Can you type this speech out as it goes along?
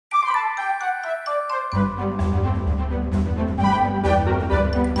And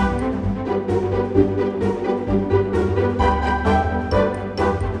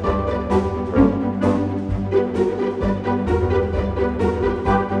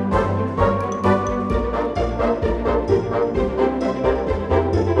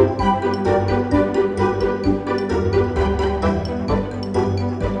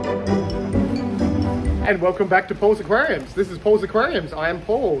welcome back to Paul's Aquariums. This is Paul's Aquariums. I am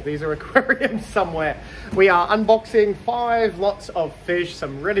Paul. These are aquariums somewhere. We are unboxing 5 lots of fish,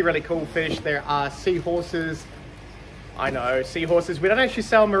 some really, really cool fish. There are seahorses. I know, seahorses. We don't actually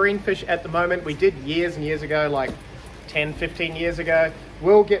sell marine fish at the moment. We did years and years ago, like 10, 15 years ago.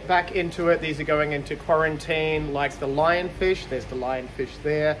 We'll get back into it. These are going into quarantine, like the lionfish. There's the lionfish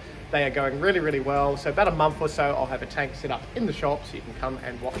there. They are going really, really well. So about a month or so, I'll have a tank set up in the shop so you can come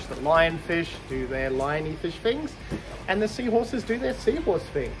and watch the lionfish do their liony fish things and the seahorses do their seahorse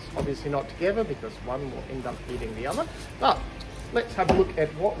things. Obviously not together because one will end up eating the other. But let's have a look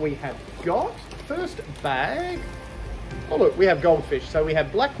at what we have got. First bag. Oh look, we have goldfish. So we have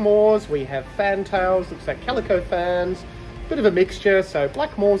black moors, we have fantails, looks like calico fans. Bit of a mixture, so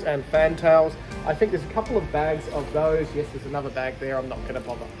black moors and fantails. I think there's a couple of bags of those. Yes, there's another bag there. I'm not going to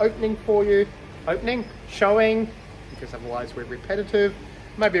bother opening for you. Showing, because otherwise we're repetitive.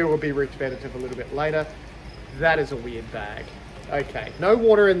 Maybe it will be repetitive a little bit later. That is a weird bag. Okay, no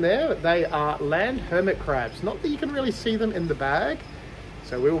water in there. They are land hermit crabs. Not that you can really see them in the bag.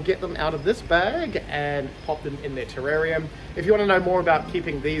 So we will get them out of this bag and pop them in their terrarium. If you want to know more about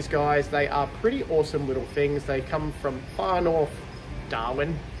keeping these guys, they are pretty awesome little things. They come from far north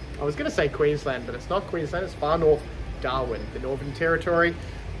Darwin. I was going to say Queensland, but it's not Queensland, it's far north Darwin, the Northern Territory.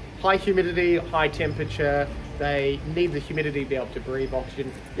 High humidity, high temperature. They need the humidity to be able to breathe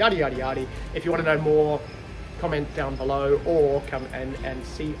oxygen, yada, yada, yada. If you want to know more, comment down below or come in and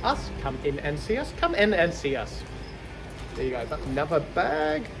see us. Come in and see us. Come in and see us. There you go, that's another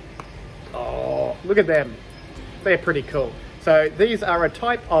bag. Oh, look at them. They're pretty cool. So these are a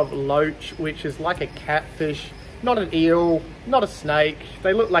type of loach, which is like a catfish, not an eel, not a snake.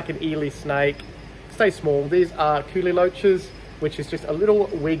 They look like an eely snake. Stay small. These are coolie loaches, which is just a little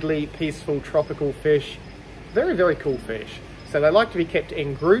wiggly, peaceful, tropical fish. Very, very cool fish. So they like to be kept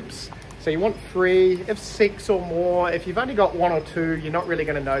in groups. So you want 3, if 6 or more. If you've only got 1 or 2, you're not really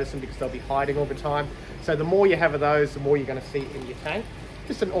going to notice them because they'll be hiding all the time. So the more you have of those, the more you're going to see in your tank.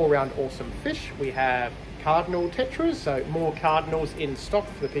 Just an all-round awesome fish. We have cardinal tetras, so more cardinals in stock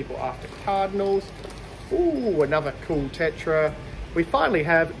for the people after cardinals. Ooh, another cool tetra. We finally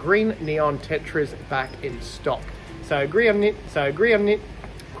have green neon tetras back in stock. So green neon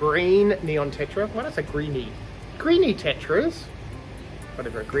tetra. Why did I say greeny? Greeny tetras.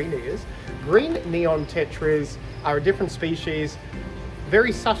 Whatever a greenie is. Green neon tetras are a different species,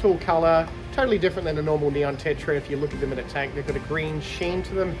 very subtle color, totally different than a normal neon tetra. If you look at them in a tank, they've got a green sheen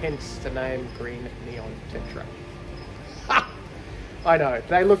to them, hence the name green neon tetra. Ha! I know,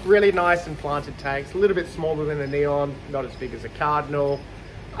 they look really nice in planted tanks, a little bit smaller than a neon, not as big as a cardinal.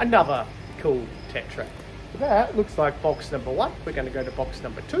 Another cool tetra. That looks like box number 1. We're going to go to box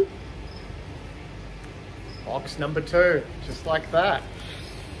number 2. Box number 2, just like that.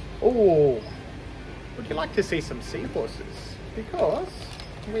 Oh, would you like to see some seahorses? Because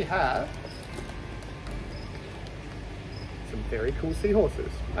we have some very cool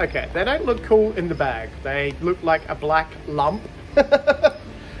seahorses. Okay, they don't look cool in the bag. They look like a black lump.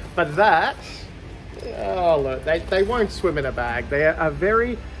 But that, oh look, they won't swim in a bag. They are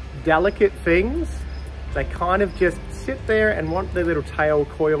very delicate things. They kind of just sit there and want their little tail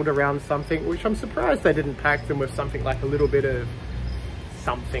coiled around something, which I'm surprised they didn't pack them with something like a little bit of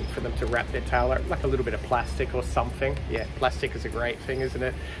something for them to wrap their tail around, like a little bit of plastic or something. Yeah, plastic is a great thing, isn't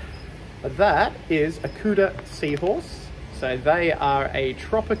it? But that is a Cuda seahorse. So they are a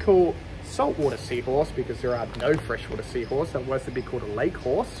tropical saltwater seahorse because there are no freshwater seahorse, otherwise they'd be called a lake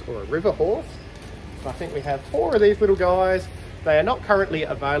horse or a river horse. So I think we have 4 of these little guys. They are not currently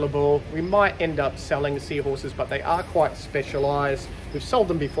available. We might end up selling seahorses, but they are quite specialized. We've sold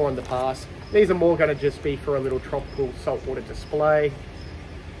them before in the past. These are more going to just be for a little tropical saltwater display.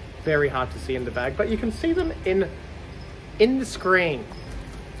 Very hard to see in the bag, but you can see them in the screen.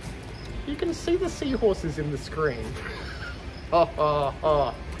 You can see the seahorses in the screen.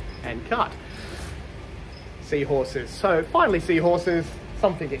 And cut. Seahorses. So finally seahorses,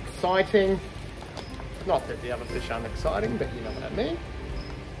 something exciting. Not that the other fish aren't exciting, but you know what I mean.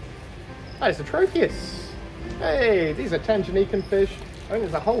 Oh, it's a Tropheus. Hey, these are Tanganyikan fish. I think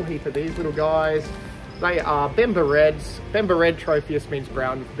there's a whole heap of these little guys. They are Bemba Reds. Bemba Red Tropheus means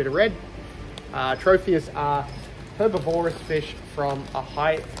brown with a bit of red. Tropheus are herbivorous fish, from a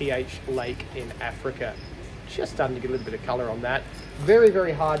high pH lake in Africa. Just starting to get a little bit of color on that. Very,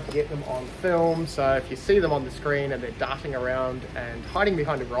 very hard to get them on film. So if you see them on the screen and they're darting around and hiding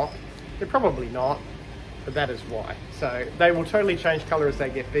behind a rock, they're probably not, but that is why. So they will totally change color as they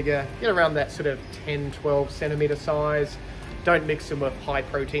get bigger, get around that sort of 10, 12 centimeter size. Don't mix them with high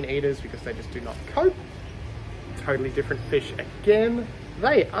protein eaters because they just do not cope. Totally different fish again.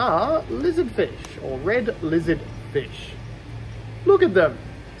 They are lizardfish or red lizard fish. Look at them.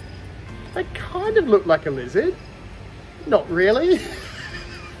 They kind of look like a lizard. Not really.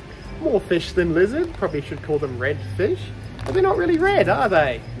 More fish than lizard. Probably should call them red fish. But they're not really red, are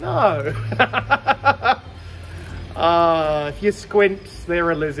they? No. If you squint,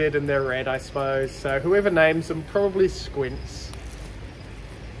 they're a lizard and they're red, I suppose. So whoever names them probably squints.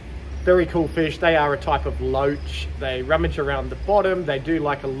 Very cool fish. They are a type of loach. They rummage around the bottom. They do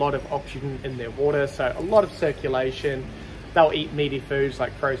like a lot of oxygen in their water, so a lot of circulation. They'll eat meaty foods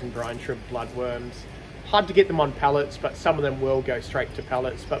like frozen brine shrimp, bloodworms. Hard to get them on pellets, but some of them will go straight to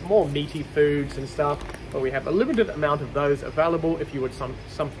pellets, but more meaty foods and stuff. But we have a limited amount of those available if you would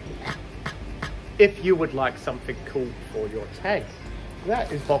if you would like something cool for your tank.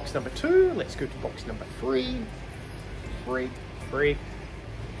 That is box number 2. Let's go to box number 3.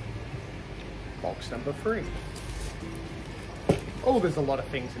 Box number 3. Oh, there's a lot of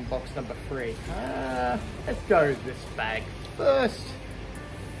things in box number 3. Let's go with this bag first.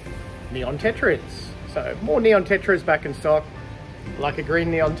 Neon Tetras. So more Neon Tetras back in stock. Like a green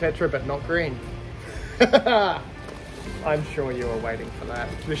Neon Tetra, but not green. I'm sure you are waiting for that.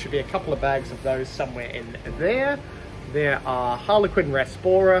 There should be a couple of bags of those somewhere in there. There are Harlequin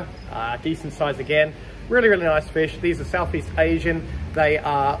Raspora, decent size again. Really, really nice fish. These are Southeast Asian. They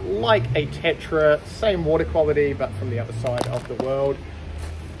are like a Tetra, same water quality, but from the other side of the world.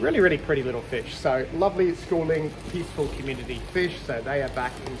 Really, really pretty little fish. So lovely schooling, peaceful community fish. So they are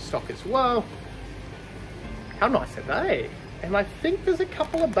back in stock as well. How nice are they? And I think there's a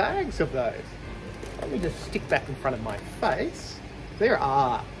couple of bags of those. Let me just stick that in front of my face. There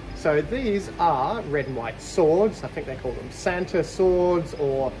are. So these are red and white swords. I think they call them Santa swords,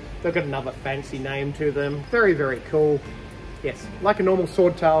 or they've got another fancy name to them. Very, very cool. Yes, like a normal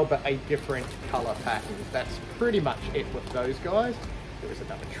swordtail, but a different color pattern. That's pretty much it with those guys. There is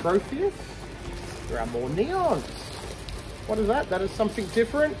another Tropheus. There are more neons. What is that? That is something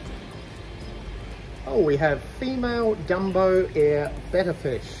different. Oh, we have female Dumbo Air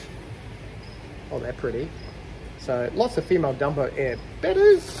Betterfish. Oh, they're pretty. So lots of female Dumbo Air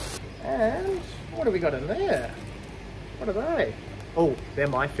Betters. And what have we got in there? What are they? Oh, they're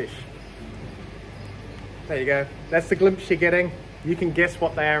my fish. There you go. That's the glimpse you're getting. You can guess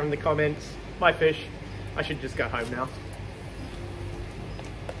what they are in the comments. My fish. I should just go home now.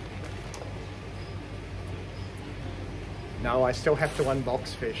 No, I still have to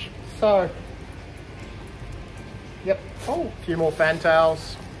unbox fish. So, yep. Oh, a few more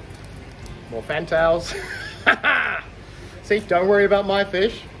fantails. More fantails. See, don't worry about my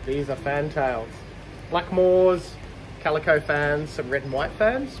fish. These are fantails. Blackmores, calico fans, some red and white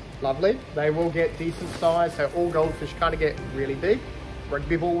fans. Lovely. They will get decent size, so all goldfish kind of get really big.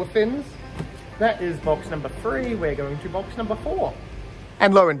 Rugby ball with fins. That is box number 3. We're going to box number 4.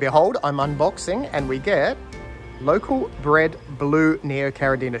 And lo and behold, I'm unboxing and we get local bred blue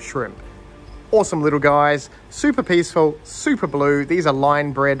Neocaridina shrimp. Awesome little guys, super peaceful, super blue. These are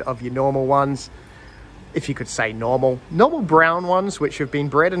line bred of your normal ones, if you could say normal brown ones, which have been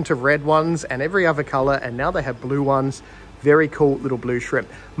bred into red ones and every other color, and now they have blue ones. Very cool little blue shrimp.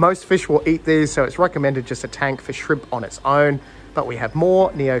 Most fish will eat these, so it's recommended just a tank for shrimp on its own, but we have more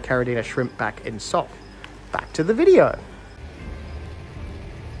Neocaridina shrimp back in stock. Back to the video.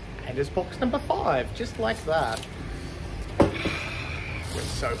 And it's box number 5, just like that. We're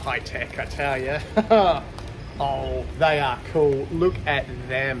so high tech, I tell you. Oh, they are cool. Look at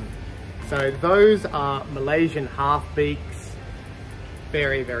them. So those are Malaysian half-beaks.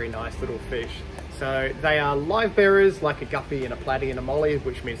 Very, very nice little fish. So they are live bearers, like a guppy and a platy and a molly,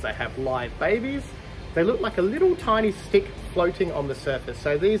 which means they have live babies. They look like a little tiny stick floating on the surface.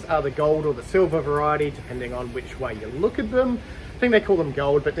 So these are the gold or the silver variety, depending on which way you look at them. I think they call them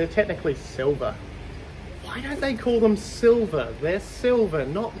gold, but they're technically silver. Why don't they call them silver? They're silver,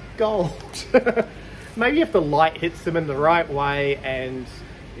 not gold. Maybe if the light hits them in the right way and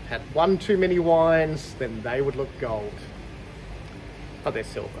you've had one too many wines, then they would look gold. But they're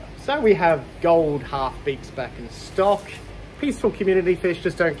silver. So we have gold half-beaks back in stock. Peaceful community fish,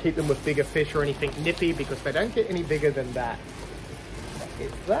 just don't keep them with bigger fish or anything nippy because they don't get any bigger than that. What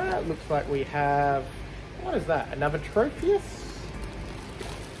is that? Looks like we have, what is that? Another Tropheus?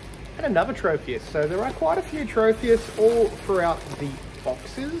 and another Tropheus. So there are quite a few Tropheus all throughout the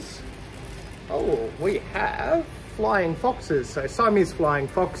boxes. Oh, we have flying foxes. So Siamese flying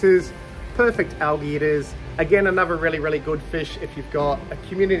foxes, perfect algae eaters. Again, another really good fish if you've got a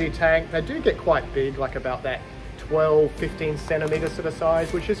community tank. They do get quite big, like about that 12, 15 centimeter sort of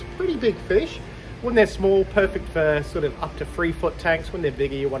size, which is pretty big fish. When they're small, perfect for sort of up to 3-foot tanks. When they're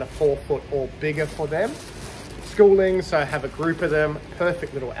bigger, you want a 4-foot or bigger for them. Schooling, so have a group of them.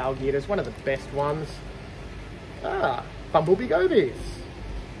 Perfect little algae eaters, one of the best ones. Ah, bumblebee gobies.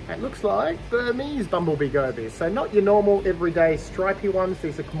 It looks like Burmese bumblebee gobies. So not your normal everyday stripy ones.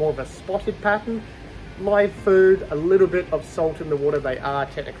 These are more of a spotted pattern. Live food, a little bit of salt in the water. They are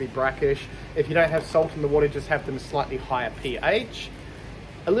technically brackish. If you don't have salt in the water, just have them slightly higher pH.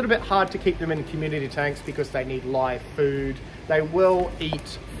 A little bit hard to keep them in community tanks because they need live food. They will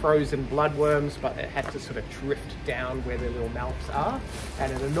eat frozen bloodworms, but it has to sort of drift down where their little mouths are.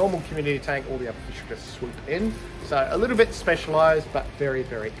 And in a normal community tank, all the other fish will just swoop in. So a little bit specialized, but very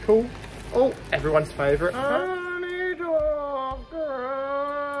cool. Oh, everyone's favorite. Honey dwarf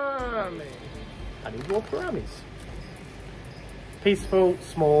gourami. Honey dwarf gouramis. Peaceful,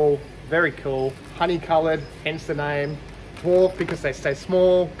 small, very cool. Honey colored, hence the name. Dwarf because they stay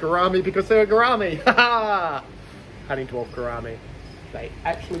small. Gourami because they're a gourami. Honey dwarf gourami. They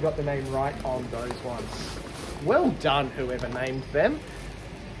actually got the name right on those ones. Well done, whoever named them.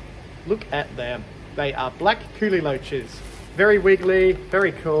 Look at them. They are black coolie loaches. Very wiggly,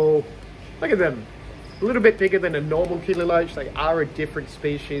 very cool. Look at them. A little bit bigger than a normal coolie loach. They are a different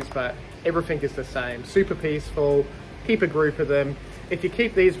species, but everything is the same. Super peaceful. Keep a group of them. If you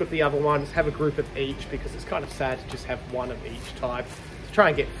keep these with the other ones, have a group of each because it's kind of sad to just have one of each type. So try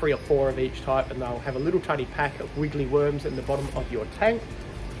and get 3 or 4 of each type and they'll have a little tiny pack of wiggly worms in the bottom of your tank.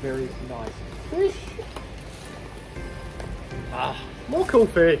 Very nice fish. Ah, more cool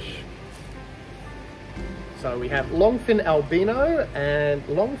fish. So we have longfin albino and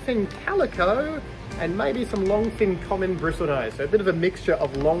longfin calico and maybe some longfin common bristlenose. So a bit of a mixture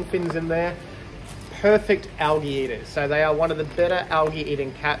of longfins in there. Perfect algae eaters. So they are one of the better algae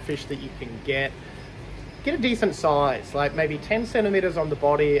eating catfish that you can get. Get a decent size, like maybe 10 centimeters on the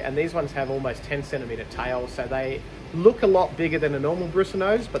body, and these ones have almost 10 centimeter tails. So they look a lot bigger than a normal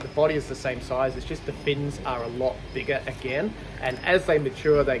bristlenose, but the body is the same size. It's just the fins are a lot bigger again. And as they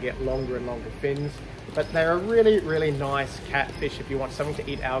mature, they get longer and longer fins. But they're a really nice catfish if you want something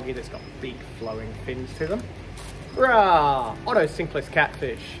to eat algae that's got big flowing fins to them. Rah! Otto Simplex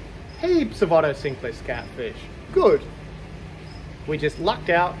catfish. Heaps of Otto Simplex catfish. Good. We just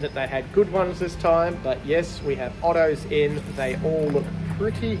lucked out that they had good ones this time, but yes, we have Ottos in. They all look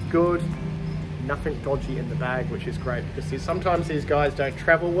pretty good. Nothing dodgy in the bag, which is great because sometimes these guys don't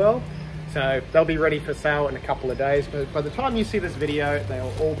travel well. So they'll be ready for sale in a couple of days, but by the time you see this video,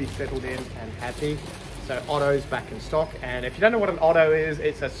 they'll all be settled in and happy. So Otto's back in stock. And if you don't know what an Otto is,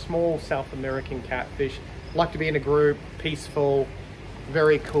 it's a small South American catfish. Like to be in a group, peaceful,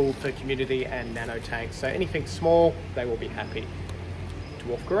 very cool for community and nano tanks. So anything small, they will be happy.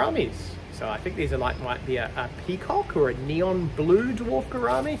 Dwarf gouramis. So I think these are like, might be a peacock or a neon blue dwarf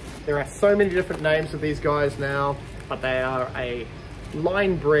gourami. There are so many different names of these guys now, but they are a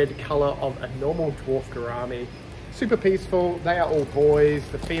line bred color of a normal dwarf gourami. Super peaceful. They are all boys.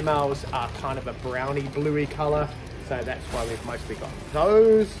 The females are kind of a browny bluey color. So that's why we've mostly got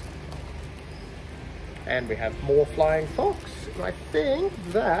those. And we have more flying fox. And I think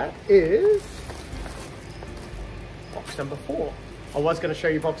that is box number 4. I was going to show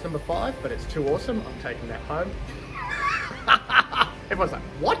you box number 5, but it's too awesome. I'm taking that home. Everyone's like,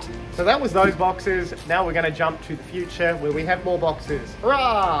 what? So that was those boxes. Now we're going to jump to the future where we have more boxes.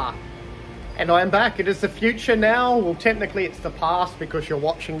 Hurrah! And I am back. It is the future now. Well, technically it's the past because you're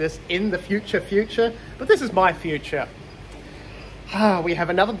watching this in the future. But this is my future. We have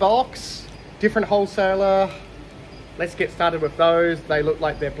another box. Different wholesaler. Let's get started with those. They look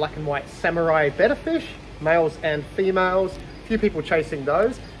like they're black and white samurai betta fish, males and females. Few people chasing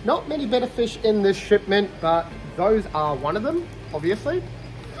those. Not many betta fish in this shipment, but those are one of them, obviously.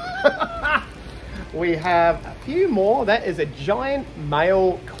 We have a few more. That is a giant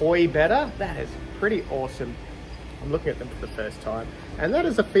male koi betta. That is pretty awesome. I'm looking at them for the first time. And that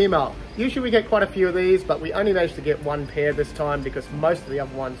is a female. Usually we get quite a few of these, but we only managed to get one pair this time because most of the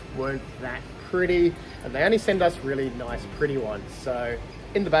other ones weren't that pretty. And they only send us really nice, pretty ones. So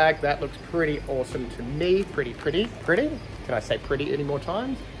in the bag, that looks pretty awesome to me. Pretty. Can I say pretty any more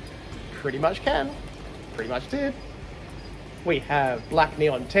times? Pretty much can. Pretty much did. We have black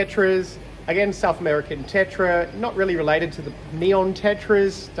neon tetras. Again, South American tetra, not really related to the neon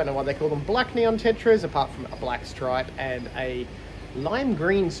tetras. Don't know why they call them black neon tetras, apart from a black stripe and a lime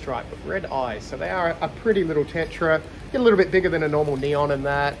green stripe with red eyes. So they are a pretty little tetra. Get a little bit bigger than a normal neon in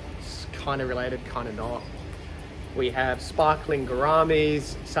that. It's kind of related, kind of not. We have sparkling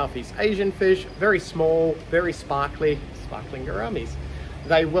gouramis, Southeast Asian fish, very small, very sparkling gouramis.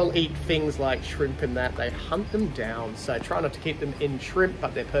 They will eat things like shrimp and that. They hunt them down. So try not to keep them in shrimp,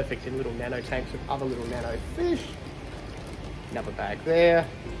 but they're perfect in little nano tanks with other little nano fish. Another bag there.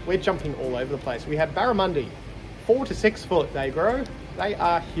 We're jumping all over the place. We have barramundi, 4 to 6 foot they grow. They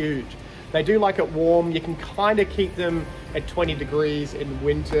are huge. They do like it warm. You can kind of keep them at 20 degrees in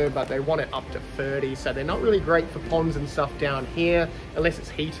winter, but they want it up to 30. So they're not really great for ponds and stuff down here, unless it's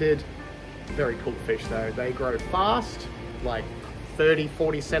heated. Very cool fish though. They grow fast, like 30,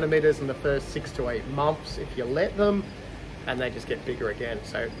 40 centimeters in the first 6 to 8 months if you let them, and they just get bigger again.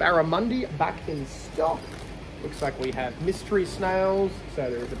 So barramundi back in stock. Looks like we have mystery snails. So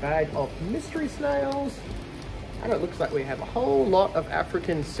there is a bag of mystery snails. And it looks like we have a whole lot of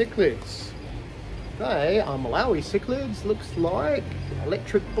African cichlids. They are Malawi cichlids, looks like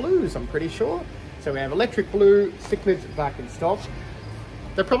electric blues, I'm pretty sure. So we have electric blue cichlids back in stock.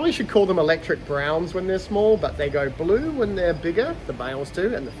 They probably should call them electric browns when they're small, but they go blue when they're bigger, the males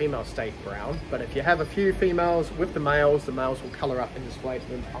do, and the females stay brown. But if you have a few females with the males will color up and display to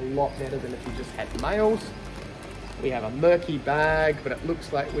them a lot better than if you just had males. We have a murky bag, but it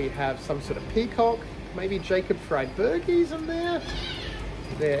looks like we have some sort of peacock. Maybe Jacob fried burgies in there.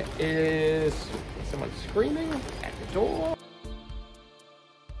 There is someone screaming at the door.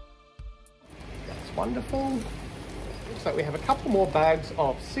 That's wonderful. Looks like we have a couple more bags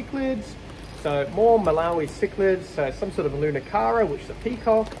of cichlids. So more Malawi cichlids, so some sort of lunacara, which is a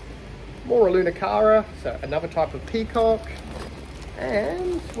peacock. More lunacara, so another type of peacock.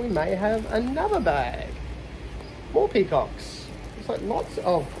 And we may have another bag. More peacocks. Looks like lots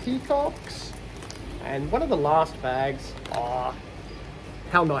of peacocks. And one of the last bags, oh,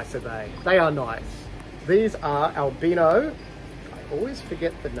 how nice are they? They are nice. These are albino, I always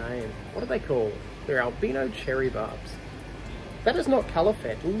forget the name. What are they called? They're albino cherry barbs. That is not color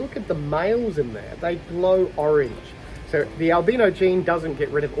fed. Look at the males in there. They glow orange. So the albino gene doesn't get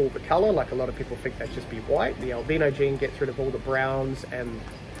rid of all the color, like a lot of people think that just be white. The albino gene gets rid of all the browns and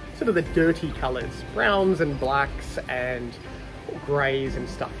sort of the dirty colors, browns and blacks and grays and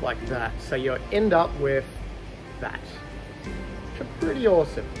stuff like that. So you end up with that, which are pretty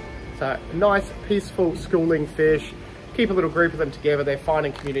awesome. So nice, peaceful schooling fish. Keep a little group of them together. They're fine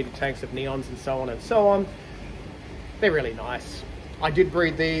in community tanks of neons and so on and so on. They're really nice. I did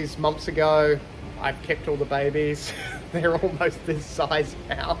breed these months ago. I've kept all the babies. They're almost this size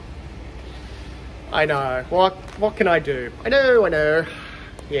now. I know, what can I do? I know.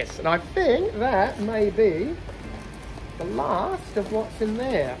 Yes, and I think that may be the last of what's in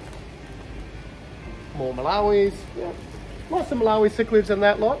there. More Malawis, yeah. Lots of Malawi cichlids in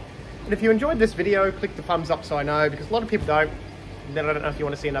that lot. And if you enjoyed this video, click the thumbs up so I know, because a lot of people don't. And then I don't know if you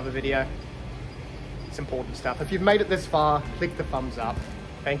want to see another video. It's important stuff. If you've made it this far, click the thumbs up.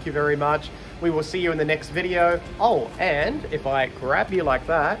 Thank you very much. We will see you in the next video. Oh, and if I grab you like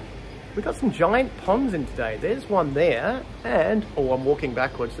that, we've got some giant ponds in today. There's one there, and, oh, I'm walking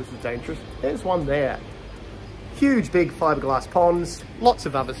backwards, this is dangerous. There's one there. Huge, big fiberglass ponds, lots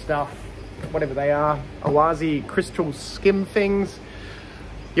of other stuff, whatever they are. Owazi crystal skim things.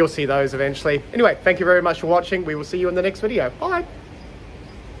 You'll see those eventually. Anyway, thank you very much for watching. We will see you in the next video. Bye.